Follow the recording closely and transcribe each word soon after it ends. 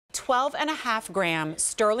12.5-gram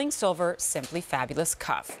sterling silver Simply Fabulous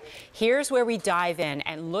cuff. Here's where we dive in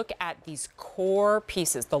and look at these core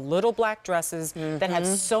pieces, the little black dresses that have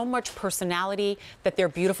so much personality that they're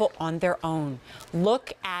beautiful on their own.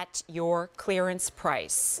 Look at your clearance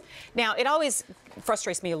price. Now, it always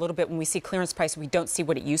frustrates me a little bit when we see clearance price and we don't see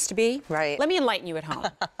what it used to be. Right. Let me enlighten you at home.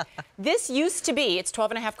 This used to be, it's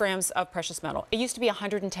 12.5 grams of precious metal. It used to be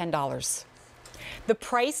 $110. The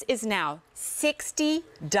price is now $60.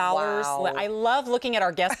 Wow. I love looking at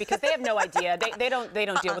our guests because they have no idea. They don't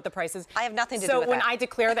deal with the prices. I have nothing to do with that. So when I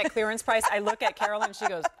declare that clearance price, I look at Carolyn and she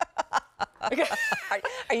goes,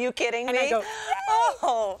 Are you kidding me? And I go,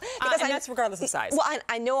 oh, because that's regardless of size. Well,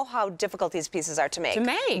 I know how difficult these pieces are to make.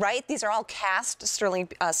 Right? These are all cast sterling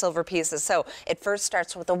silver pieces. So it first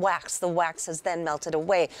starts with the wax. The wax is then melted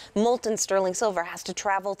away. Molten sterling silver has to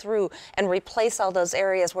travel through and replace all those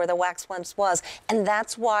areas where the wax once was. And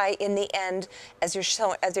that's why, in the end, as you're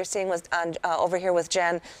seeing with over here with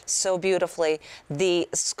Jen so beautifully, the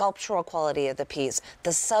sculptural quality of the piece,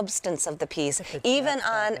 the substance of the piece, even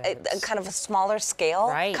on a kind of a smaller scale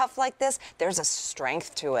cuff like this, there's a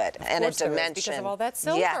strength to it and a dimension. Because of all that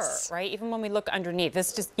silver, right? Even when we look underneath,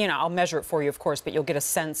 this just, you know, I'll measure it for you, of course, but you'll get a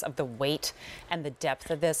sense of the weight and the depth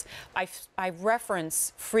of this. I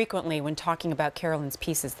reference frequently when talking about Carolyn's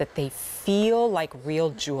pieces that they feel like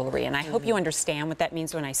real jewelry, and I hope you understand what that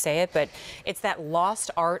means when I say it, but it's that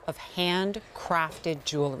lost art of handcrafted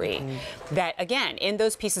jewelry that, again, in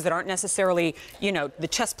those pieces that aren't necessarily, you know, the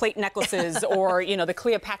chest plate necklaces or, you know, the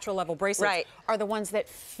Cleopatra level bracelets are the ones that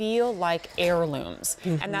feel like heirlooms.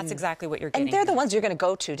 And that's exactly what you're getting. And they're the ones you're going to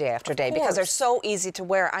go to day after day because they're so easy to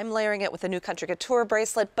wear. I'm layering it with a new Country Couture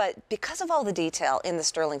bracelet, but because of all the detail in the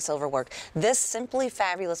sterling silver work, this Simply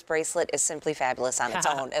Fabulous bracelet is simply fabulous on its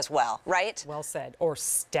own as well, right? Well said. Or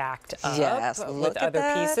stacked up with other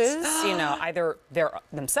pieces. You know, either they're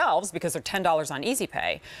themselves because they're $10 on Easy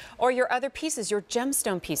Pay, or your other pieces, your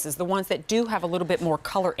gemstone pieces, the ones that do have a little bit more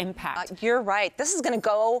color impact. You're right. This is going to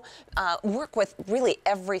go work with really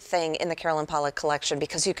everything in the Carolyn Pollack collection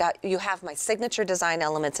because you have my signature design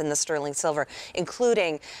elements in the sterling silver,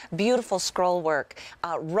 including beautiful scroll work,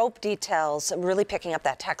 rope details, really picking up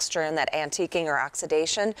that texture and that antiquing or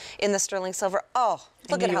oxidation in the sterling silver. Oh,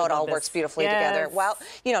 look at how it all works beautifully together. Well,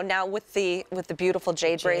 you know, now with the beautiful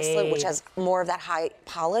jade bracelet, which has more of that high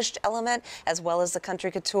polished element, as well as the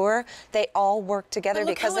Country Couture, they all work together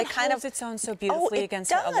because they kind of its own so beautifully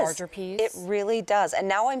against a larger piece. It really does. And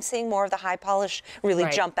now I'm seeing more of the high polish really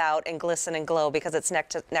jump out and glisten and glow because it's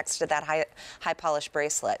next to that high polished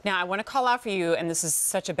bracelet. Now, I want to call out for you, and this is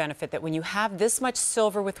such a benefit, that when you have this much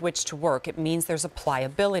silver with which to work, it means there's a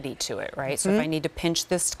pliability to it, right? So if I need to pinch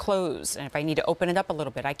this close, and if I need to open it up a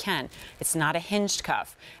little bit, I can. It's not a hinged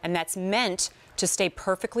cuff, and that's meant to stay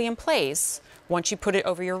perfectly in place once you put it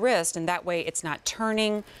over your wrist, and that way it's not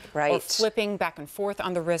turning or flipping back and forth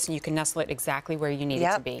on the wrist, and you can nestle it exactly where you need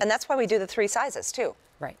it to be. And that's why we do the 3 sizes too.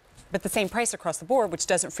 Right. But the same price across the board, which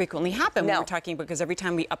doesn't frequently happen when we're talking, because every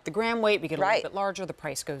time we up the gram weight, we get a little bit larger, the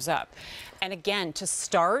price goes up. And again, to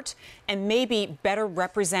start and maybe better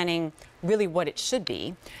representing really what it should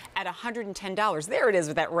be, at $110, there it is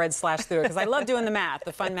with that red slash through it, because I love doing the math,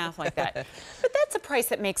 the fun math like that. But that's a price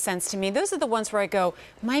that makes sense to me. Those are the ones where I go,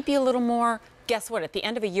 might be a little more. Guess what? At the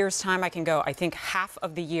end of a year's time, I can go, I think half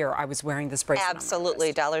of the year I was wearing this bracelet.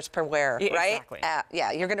 Absolutely. Dollars per wear, right? Exactly.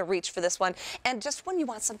 Yeah, you're going to reach for this one. And just when you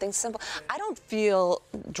want something simple, I don't feel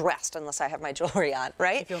dressed unless I have my jewelry on,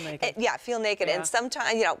 right? You feel naked. Yeah, feel naked. And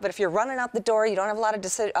sometimes, you know, but if you're running out the door, you don't have a lot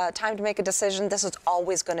of time to make a decision, this is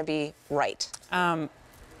always going to be right.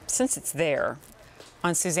 Since it's there,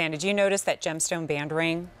 on Suzanne, did you notice that gemstone band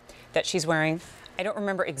ring that she's wearing? I don't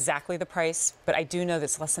remember exactly the price, but I do know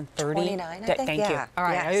that's less than 30. 29, I think. Thank you. All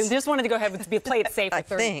right, I just wanted to go ahead and play it safe for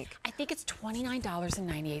 30. I think it's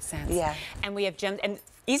 $29.98. Yeah. And we have gems and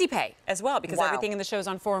Easy Pay as well, because everything in the show is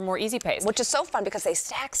on 4 or more Easy Pays. Which is so fun because they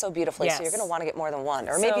stack so beautifully, so you're going to want to get more than one.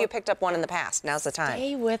 Or maybe you picked up one in the past. Now's the time.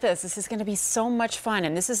 Stay with us. This is going to be so much fun.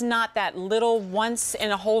 And this is not that little once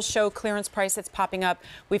in a whole show clearance price that's popping up.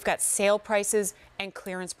 We've got sale prices and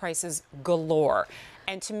clearance prices galore.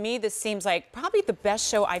 And to me, this seems like probably the best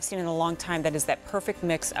show I've seen in a long time that is that perfect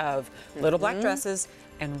mix of little black dresses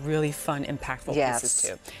and really fun, impactful pieces,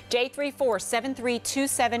 too.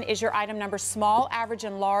 J347327 is your item number. Small, average,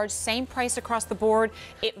 and large. Same price across the board.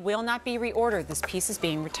 It will not be reordered. This piece is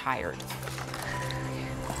being retired.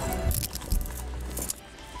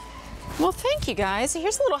 Well, thank you, guys.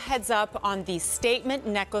 Here's a little heads up on the statement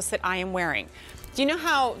necklace that I am wearing. Do you know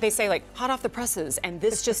how they say, like, hot off the presses, and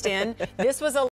this just in? This was a